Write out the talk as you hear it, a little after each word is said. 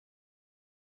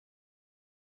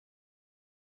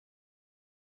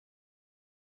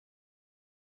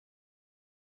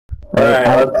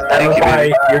Alright, let's have a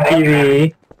fight. Your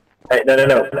TV. Hey,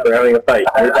 no. We're having a fight.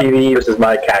 Your TV versus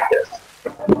my cactus.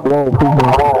 Whoa, people.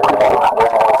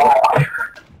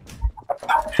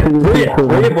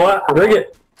 Bring it, boy. Bring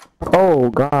it. Oh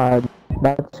god,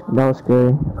 that was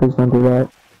scary. Please don't do that.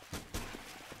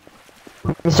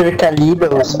 Mr.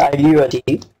 Kalidos, are you a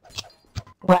thief?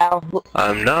 Wow.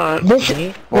 I'm not. This,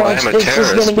 Well, I am a this is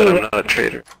terrorist, gonna but be... I'm not a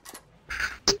traitor.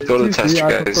 Go to the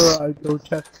tester, guys.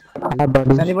 Hi,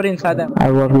 buddies. Is anybody inside that? I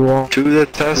love you all. To the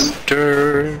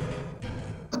tester.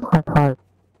 High five.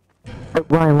 Hey,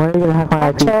 Ryan, when are you gonna hack my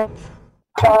IP?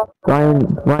 Ryan,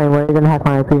 when are you gonna hack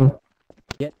my IP?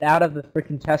 Get out of the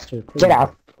freaking tester, please. Get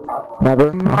out.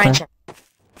 Never? My Okay. turn.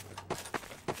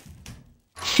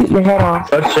 Shoot your head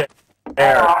off. Let's share.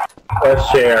 Let's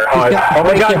share. Oh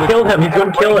my god, killed him. He's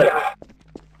gonna kill it.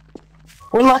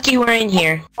 We're lucky we're in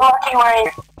here.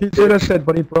 He's innocent,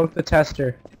 but he broke the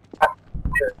tester.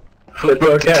 Who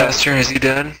broke the tester? Is he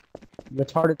dead?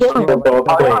 Retarded Kill him. We're both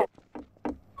clean.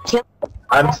 Kill.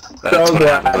 I'm That's so what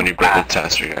glad. happens when you break the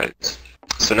tester, guys.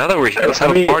 So now that we're here, let's have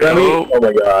Let a me- party. let me- Oh, oh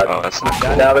my god. oh, that's not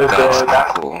cool. Now there's That's this.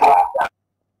 not cool.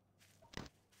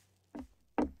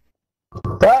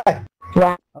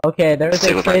 Wow. Okay, there's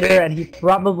Stay a with my traitor, babe. and he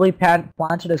probably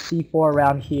planted a C4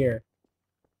 around here.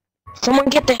 Someone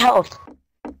get the health.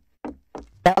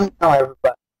 Down now,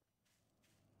 everybody.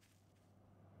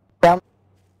 Down.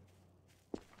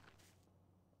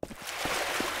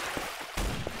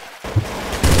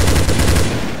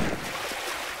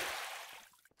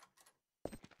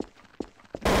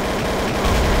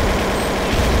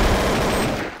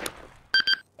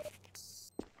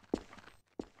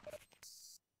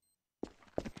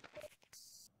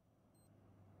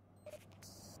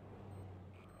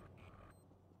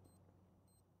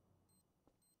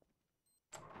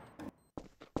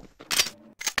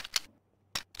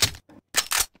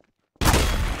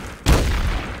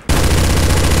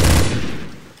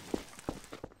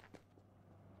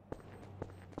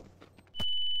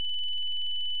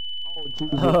 Oh,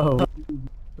 Jesus. Oh.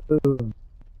 Boom.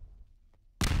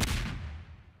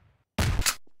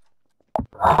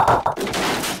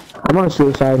 I'm on a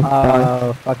suicide.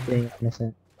 Oh, fuck being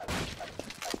innocent.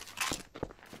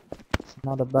 It's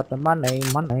not about the money.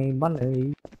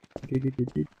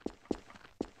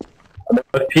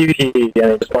 With PvP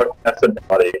and he just walked past the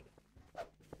body.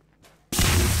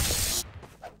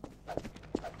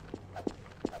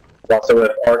 Also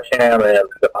with Arcam and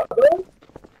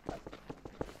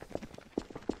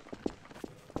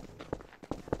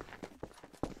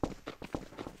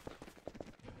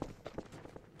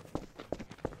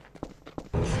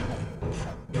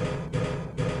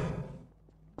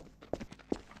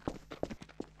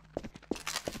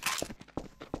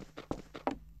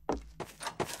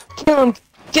Kill him.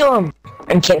 Kill him.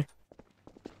 I'm kidding.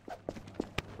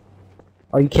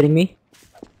 Are you kidding me?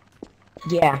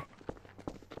 Yeah.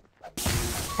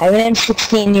 I have an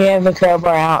M16, you have a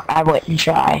crowbar out, I wouldn't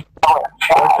try.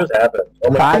 what just happened?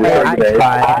 Oh my Fine, god, I grenades.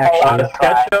 tried, actually.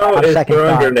 Sketcho is Second throwing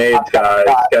thought. grenades, guys.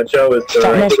 Sketcho is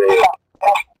throwing grenades.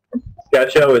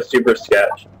 Sketcho is super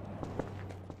sketch.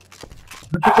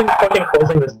 Who's fucking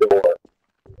closing this door?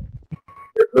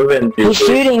 You're moving, dude. He's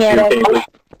shooting at us.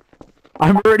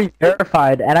 I'm already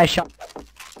terrified, and I shot.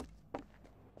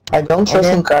 I don't trust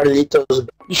in Carlitos.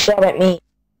 You shot at me.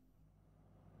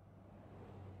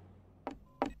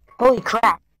 Holy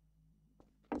crap.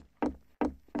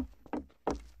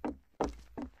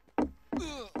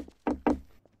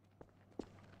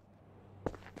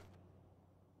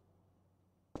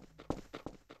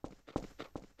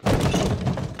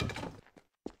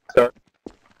 Sorry.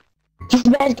 He's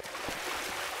bad.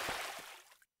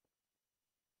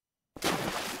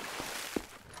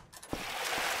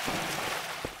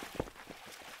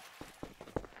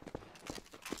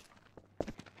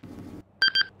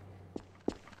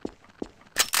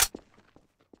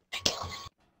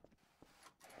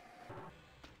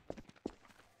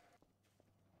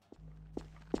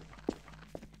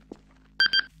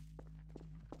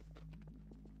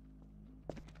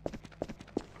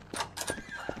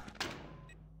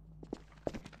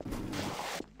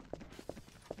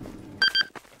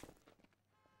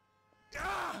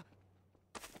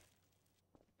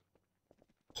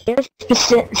 You're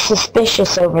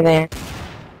suspicious over there.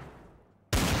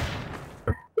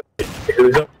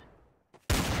 Who's up?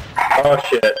 Oh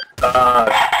shit.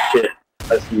 Ah shit.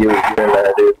 That's you. You're in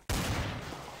there, dude.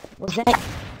 Was that?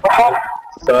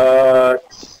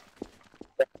 Sucks.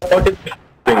 Fucking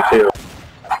shooting too.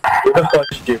 Who the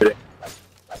fuck's shooting?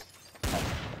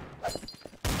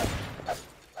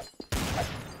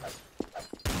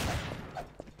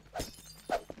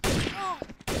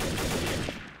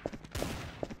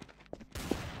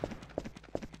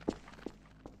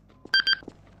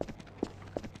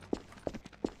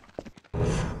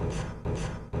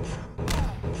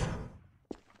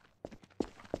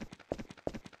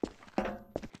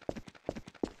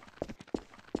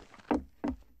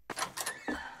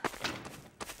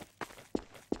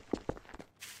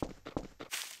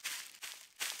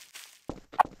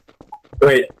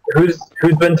 Wait, who's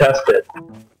been tested?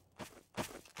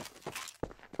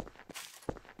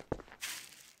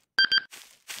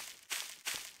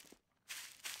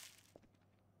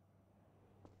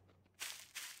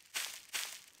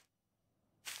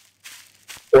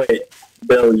 Wait,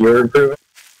 Bill, you're improving?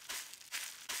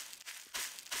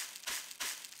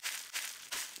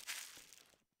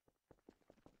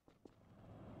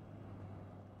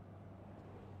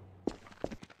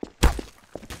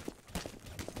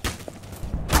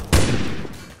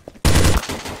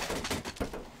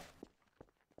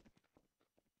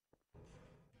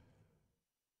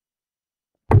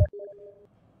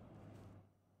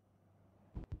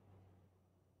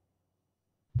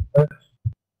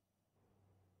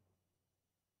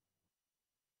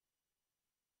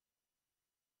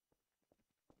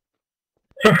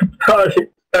 Gosh,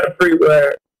 it's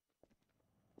everywhere.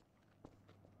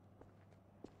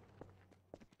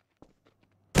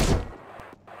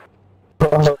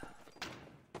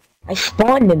 I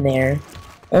spawned in there.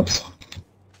 Oops.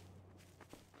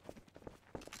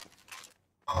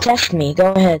 Test me,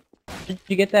 go ahead. Did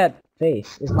you get that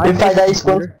face? Is my If I face die, a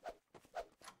school. computer?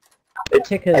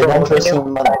 Check his I don't trust face.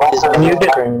 him. Can you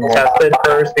get tested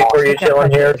first before you chill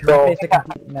in here, Troll?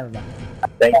 Never mind.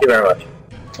 Thank you very much.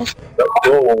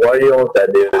 Whoa, why are you on with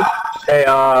that, dude? Hey,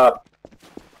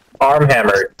 arm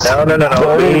hammer. No,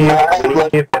 leave.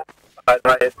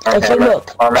 Okay,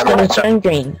 look. It's gonna turn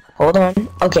green. Hold on.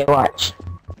 Okay, watch.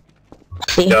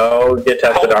 See? Go get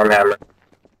tested, arm hammer.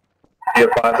 You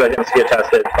have 5 seconds to get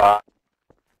tested. 5.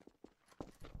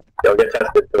 Go get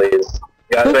tested, please.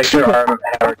 You gotta make sure arm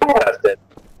hammer gets tested.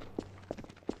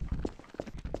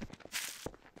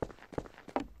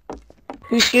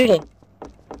 Who's shooting?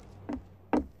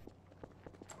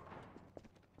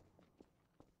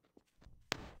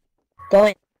 Go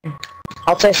in.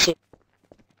 I'll test you.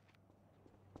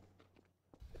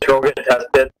 Troll get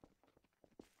tested.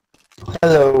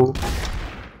 Hello.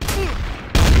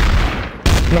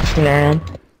 Messing around.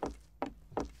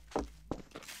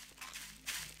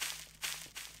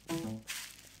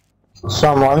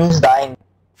 Someone's dying.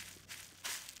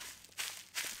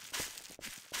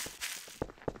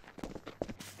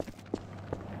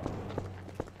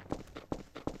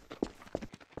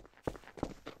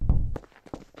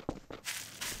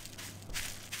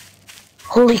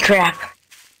 Holy crap.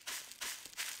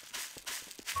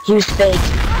 He was fake.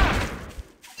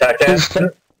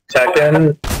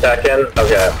 Second.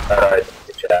 Okay, alright.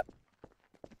 Chat.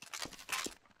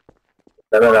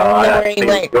 No. I don't know where he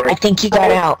went. I think he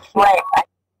got out.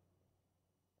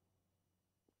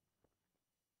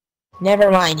 Never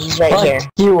mind, he's right here.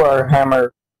 You are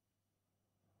hammer.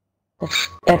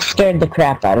 That scared the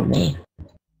crap out of me.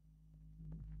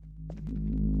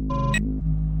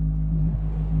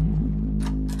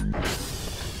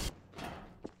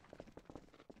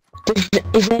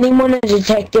 Is anyone a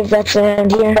detective that's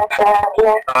around here?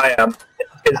 I am.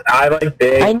 Is I like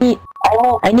big? I need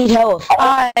help.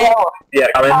 Yeah,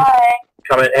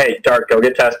 come in. Hey, Dark, go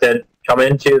get tested. Come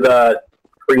into the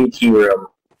pre-T room.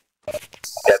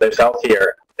 Yeah, there's health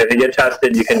here. If you get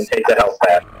tested, you can take the health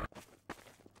back.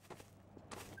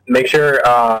 Make sure,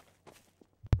 Dark,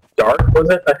 was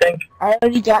it, I think? I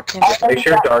already got tested. Make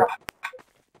sure Dark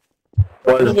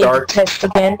was Dark test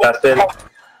again. tested.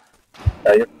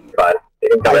 You're fine. You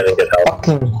can come in and get help.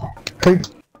 Fucking.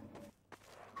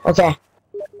 Okay.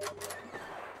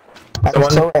 I'm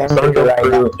so angry Someone go right now.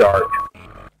 through Dark.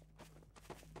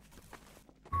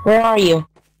 Where are you?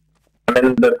 I'm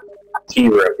in the T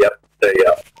room. Yep, there you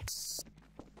go.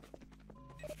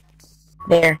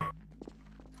 There.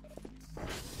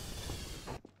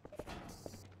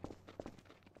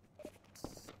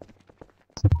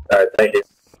 Alright, thank you.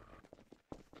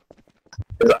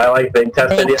 Because I like big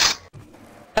tested yet.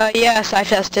 Thanks. Yes, I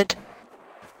tested.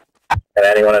 And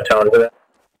anyone atone to that?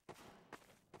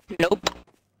 Nope.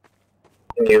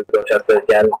 Can you go test it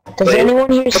again? Does please?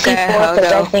 anyone here see Okay, 4? I'll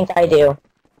Because I go. think I do.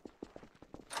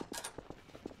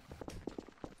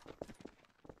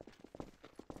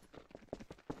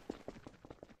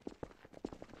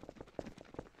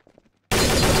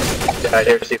 Yeah, I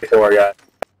hear C4, guys.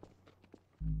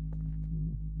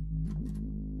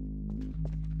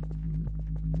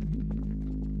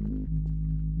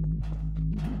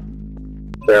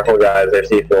 Careful, guys, there's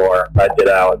C4. I'd get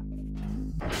out.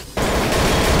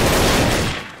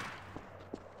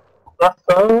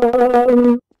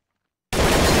 Awesome.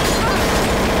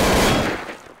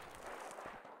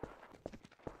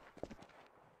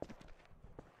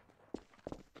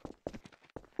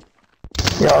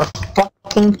 You're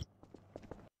fucking.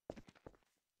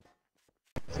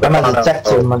 I'm a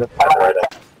detective, motherfucker.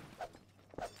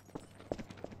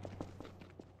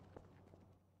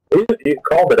 You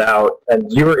called it out,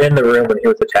 and you were in the room when he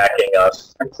was attacking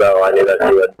us, so I knew that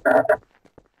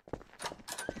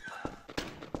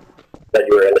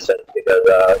you were innocent because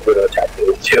we were attacking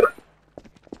you too.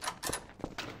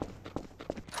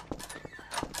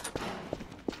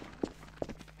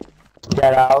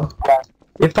 Get out.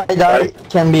 If I die, it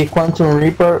can be Quantum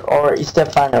Reaper or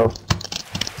Stefano.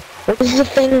 What is the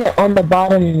thing on the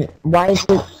bottom? Why is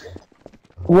it...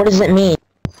 What does it mean?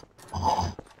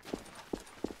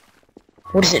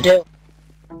 What does it do?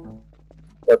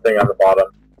 What thing on the bottom?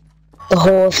 The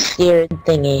whole steered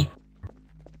thingy.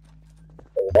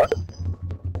 What?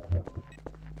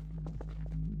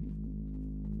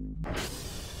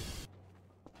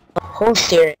 The whole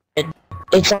steered.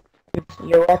 It's on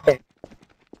your weapon.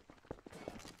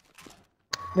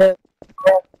 The...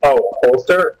 Oh,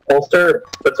 holster? Holster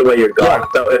puts away your gun.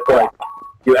 So if, like,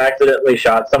 you accidentally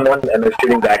shot someone and they're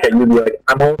shooting back at you, you'd be like,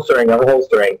 I'm holstering.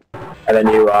 And then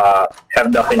you,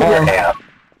 have nothing in your hand.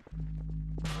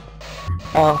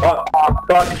 Oh. Oh,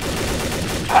 fuck.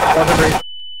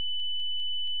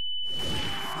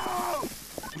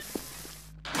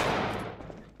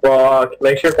 Fuck.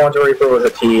 Make sure Quantum Reaper was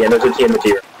a T, and there's a T in the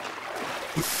T.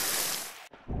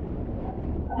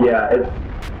 Yeah, it's...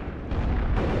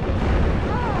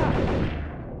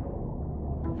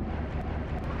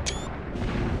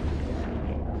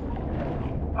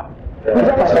 We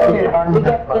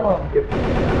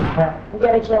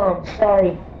gotta kill him.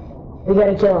 Sorry. We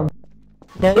gotta kill him.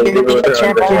 No, you're gonna get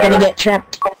trapped. You're gonna get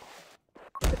trapped.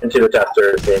 Into the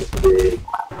tester seems to be...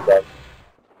 dead.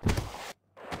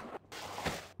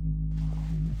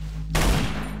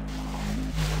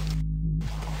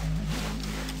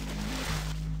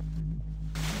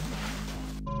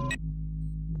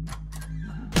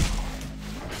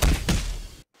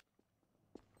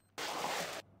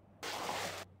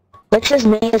 Let's as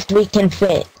many as we can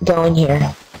fit go in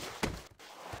here.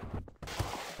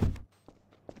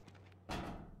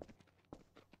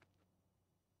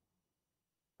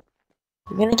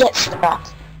 You're gonna get stuck.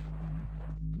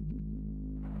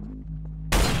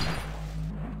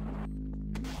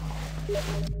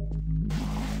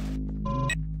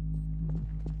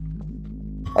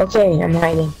 Okay, I'm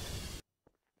hiding.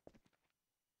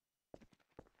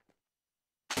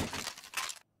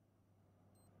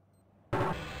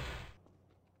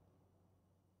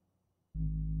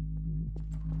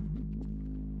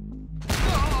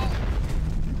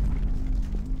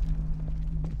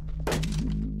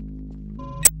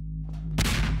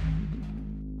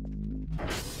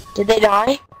 Did they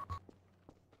die?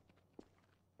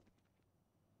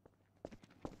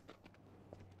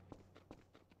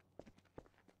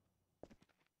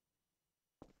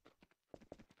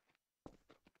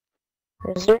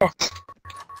 Where's the rest?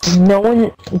 Does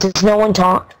no one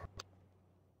talk?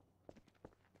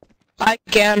 I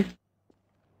can.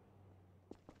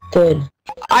 Good.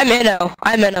 I'm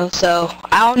Inno, so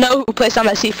I don't know who placed on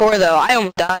that C4 though. I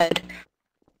almost died.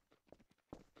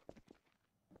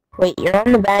 Wait, you're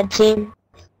on the bad team?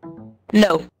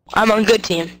 No, I'm on good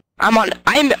team. I'm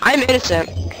innocent.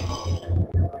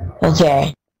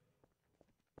 Okay.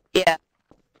 Yeah.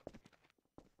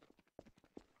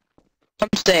 I'm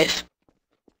safe.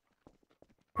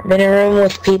 I'm in a room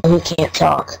with people who can't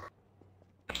talk.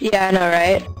 Yeah, I know,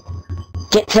 right?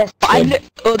 Get tested.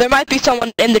 Oh, there might be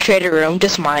someone in the trader room.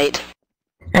 Just might.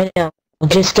 I know.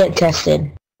 Just get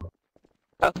tested.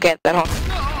 Okay, then I'll...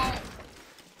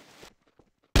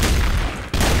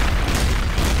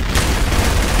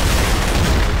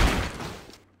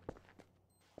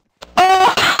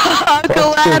 Oh!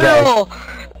 Collateral!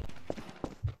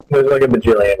 There's like a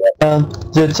bajillion.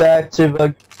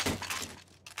 Detective.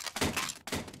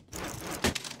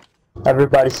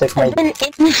 Everybody sick, I've mate. been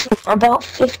in this about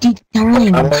 50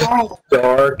 times. I'm like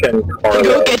Dark and Carla.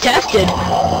 Go get tested.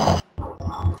 I'll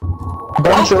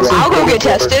go get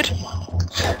tested.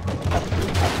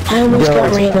 I almost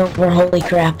got ran over, holy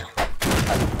crap.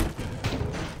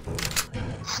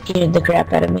 Scared the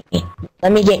crap out of me.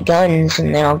 Let me get guns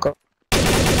and then I'll go.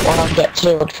 Or I'll get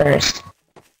killed first.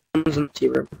 Guns in the T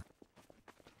room.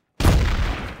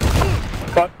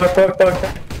 Fuck.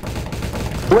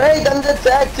 Wait, I'm a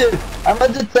detective! I'm a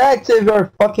detective, you're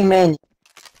a fucking man.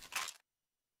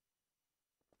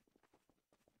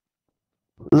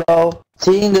 Low,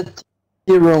 T in the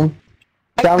T room.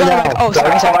 Calm down. Oh,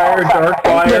 sorry.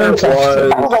 Darkfire was...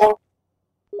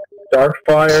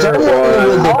 Darkfire Someone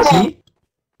with was... a T?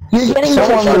 You're getting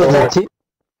Someone with a T?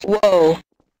 Whoa.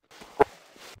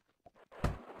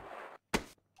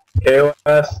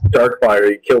 KOS, Darkfire,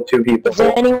 you killed 2 people. Is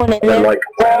there anyone in And then, there? like,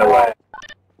 ran away.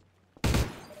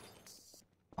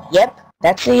 Yep,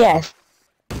 that's a yes.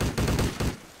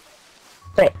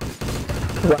 Great.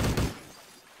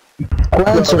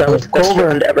 Quantum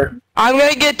covered. ever. I'm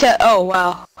gonna get to. Oh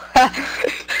wow.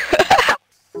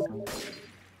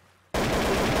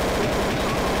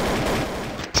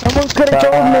 Someone could have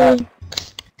told me.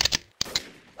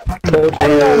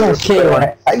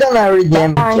 I gonna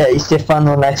redeem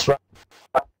Stefano next round.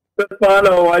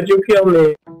 Stefano, why'd you kill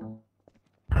me?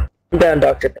 I'm down,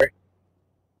 Doctor.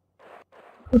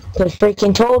 They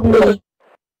freaking told me.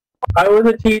 I was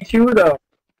a T2 though.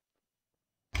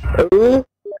 Ooh.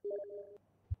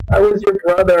 I was your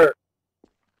brother.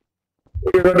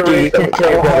 You're gonna Dude, you race can't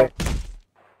kill your brother.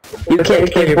 You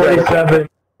can't kill your brother.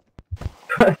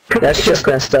 47. That's just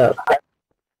messed up.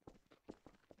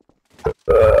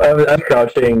 I'm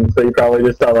crouching, so you probably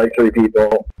just saw like 3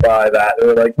 people by that. They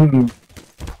were like,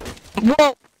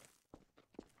 Whoa.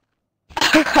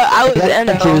 I was I'm in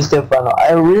gonna kill Stefano.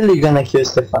 I'm really gonna kill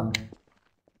Stefano.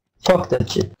 Fuck that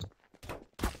shit.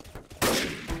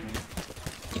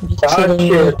 oh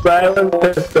shit, silent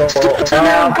pistol.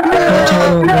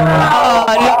 Oh no!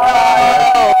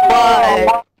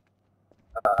 Why?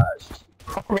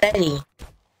 Ready.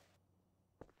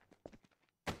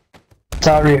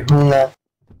 Sorry, Huna.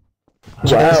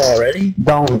 Wow, already?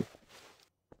 Don't.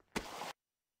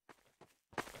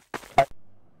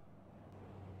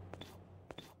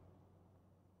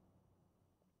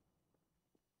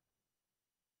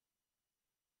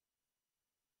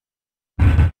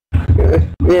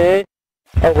 Yeah.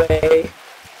 Away.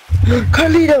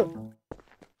 Carlito!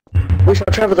 We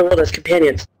shall travel the world as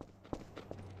companions.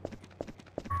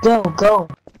 Go, go.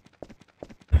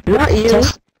 Not you.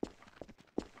 Just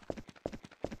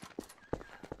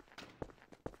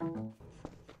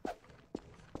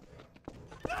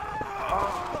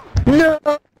No!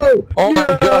 Oh my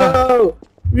god!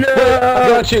 No! I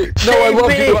got you! No, I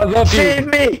love you! I love you! Save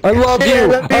me! I love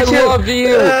you! I love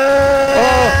you!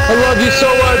 Oh, I love you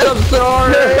so much! I'm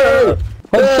sorry!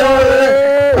 I'm sorry!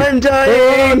 I'm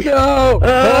dying! Oh no!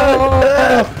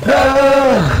 No!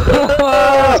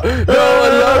 No, I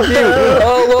love you!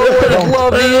 I'll always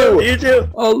love you! You too!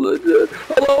 I'll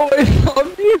always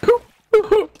love you!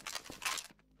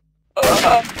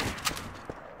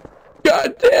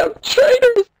 Goddamn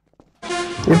traitors!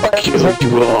 Killed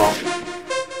you all.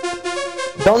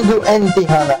 Don't do anything,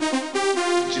 Hana.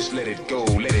 Just let it go,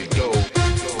 let it go.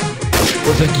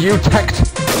 Was it you, Tect?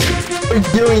 We're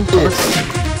doing this.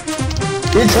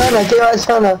 It's Hana, KOS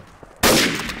Hana.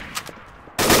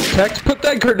 Tect, put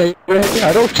that grenade away.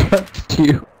 I don't trust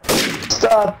you.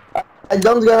 Stop. I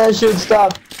don't gonna shoot.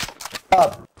 Stop.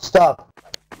 Stop. Stop.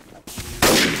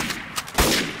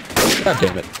 God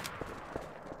damn it.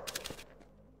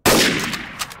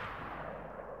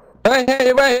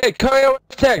 Hey, KOS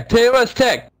Tech, KOS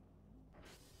Tech.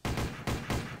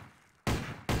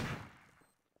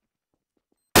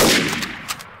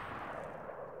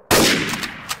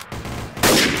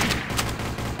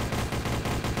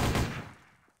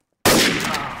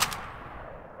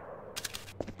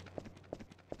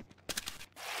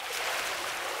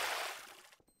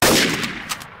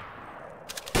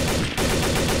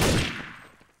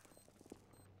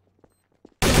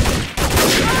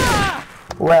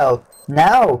 Well,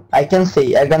 now I can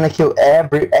see I'm gonna kill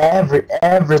everybody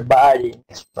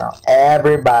next round.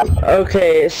 Everybody.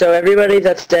 Okay, so everybody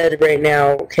that's dead right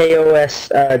now, KOS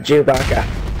Chewbacca.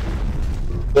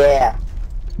 Yeah.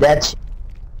 That's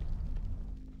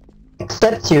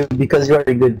except you because you're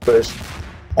a good person.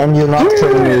 And you're not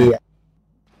killing me yet.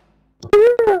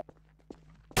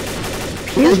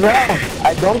 He's wrong.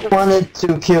 I don't want it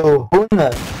to kill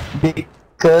Huna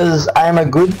because I'm a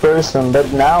good person,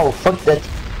 but now fuck that.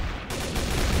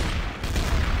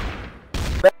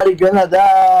 Everybody gonna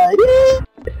die.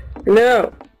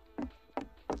 No.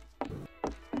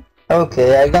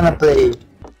 Okay, I'm gonna play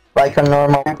like a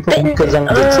normal person because I'm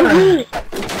good.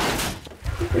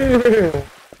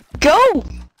 Go!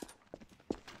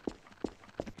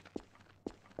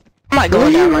 I'm not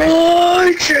going down right.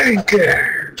 Lord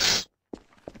Jenkins!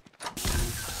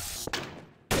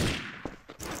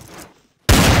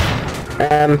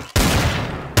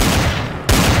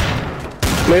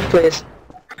 Move please.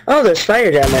 Oh, there's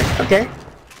fire down there, okay?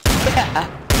 Yeah.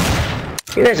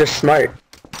 You guys are smart.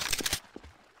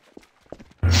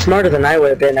 Smarter than I would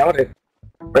have been. I would have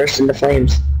burst into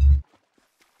flames.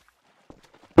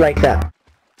 Like that.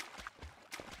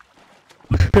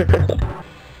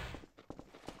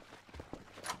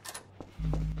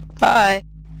 Hi.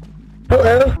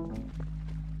 Hello.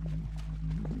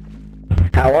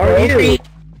 How are you?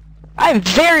 I'm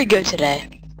very good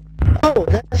today. Oh,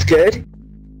 that's good.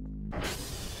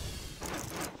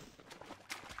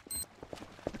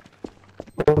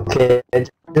 Okay, I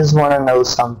just wanna know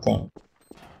something.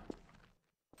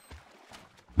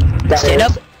 Stand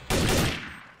up.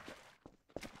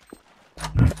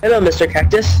 Hello, Mr.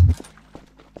 Cactus.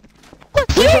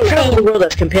 We shall travel the world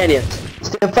as companions.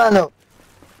 Stefano.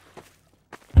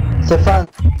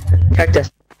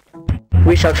 Cactus.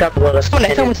 We shall travel the world as When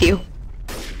I film companions. with you.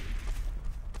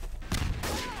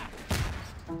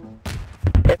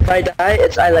 If I die,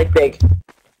 it's I like big.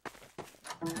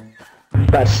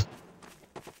 But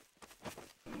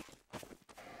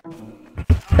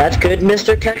that's good,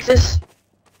 Mr. Cactus.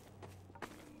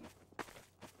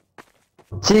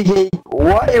 TK,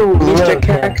 why you Mr. look,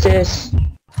 Cactus.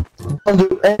 don't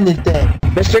do anything.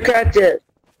 Mr. Cactus.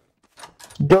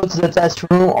 Go to the test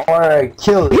room or I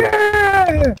kill you.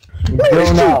 Yeah!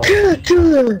 Go now.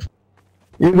 Cactus.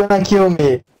 You're gonna kill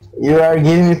me. You are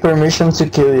giving me permission to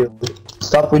kill you.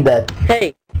 Stop with that.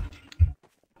 Hey,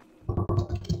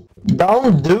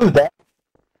 Don't do that.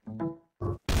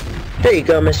 there you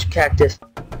go, Mr. Cactus.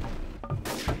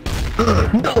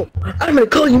 No, I'm gonna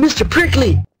call you Mr.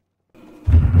 Prickly.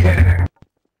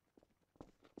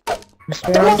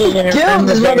 Mr. Randy didn't Kill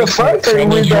remember this the motherfucker I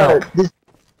need with help. this.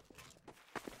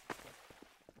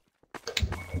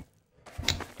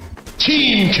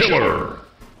 Team killer.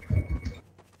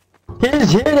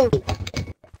 He's hitting.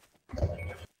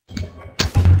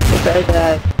 If I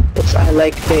die, it's I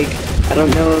like big. I don't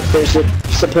know if there's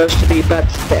supposed to be but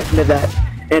the end of that.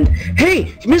 And hey,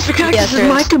 Mr. Cactus Yes, is there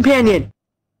my is. companion.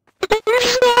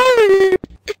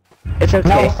 It's okay.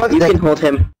 No, fuck You that. can hold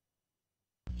him.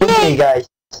 Okay, guys.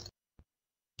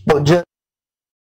 But just